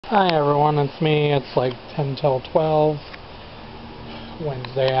Hi everyone, it's me. It's like 10 till 12,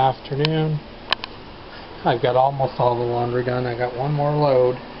 Wednesday afternoon. I've got almost all the laundry done. I got one more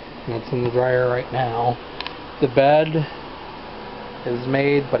load, and it's in the dryer right now. The bed is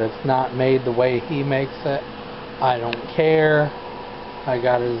made, but it's not made the way he makes it. I don't care. I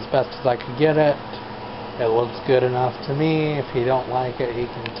got it as best as I could get it. It looks good enough to me. If he don't like it, he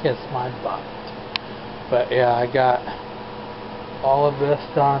can kiss my butt. But yeah, I got all of this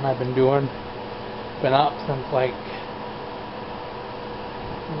done. I've been up since like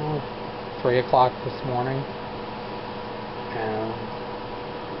 3 o'clock this morning, and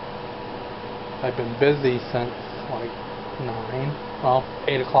I've been busy since like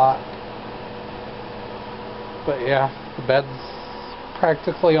 8 o'clock. But yeah, the bed's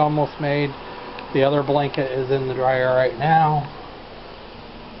practically almost made. The other blanket is in the dryer right now.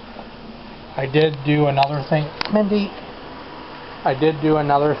 I did do another thing, Mindy. I did do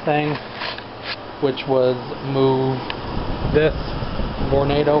another thing, which was move this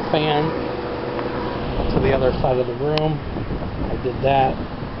tornado fan to the other side of the room. I did that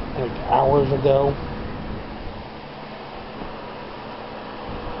like hours ago.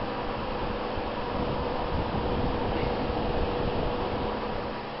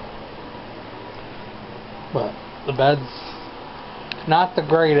 But the bed's not the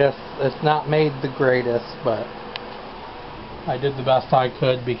greatest. It's not made the greatest, but I did the best I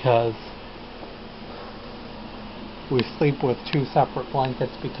could because we sleep with two separate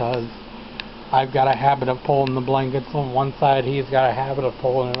blankets, because I've got a habit of pulling the blankets on one side, he's got a habit of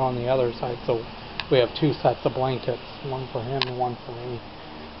pulling it on the other side, so we have two sets of blankets, one for him and one for me.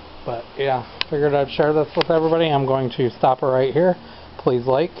 But yeah, figured I'd share this with everybody. I'm going to stop it right here. Please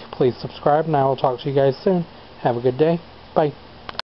like, please subscribe, and I will talk to you guys soon. Have a good day. Bye.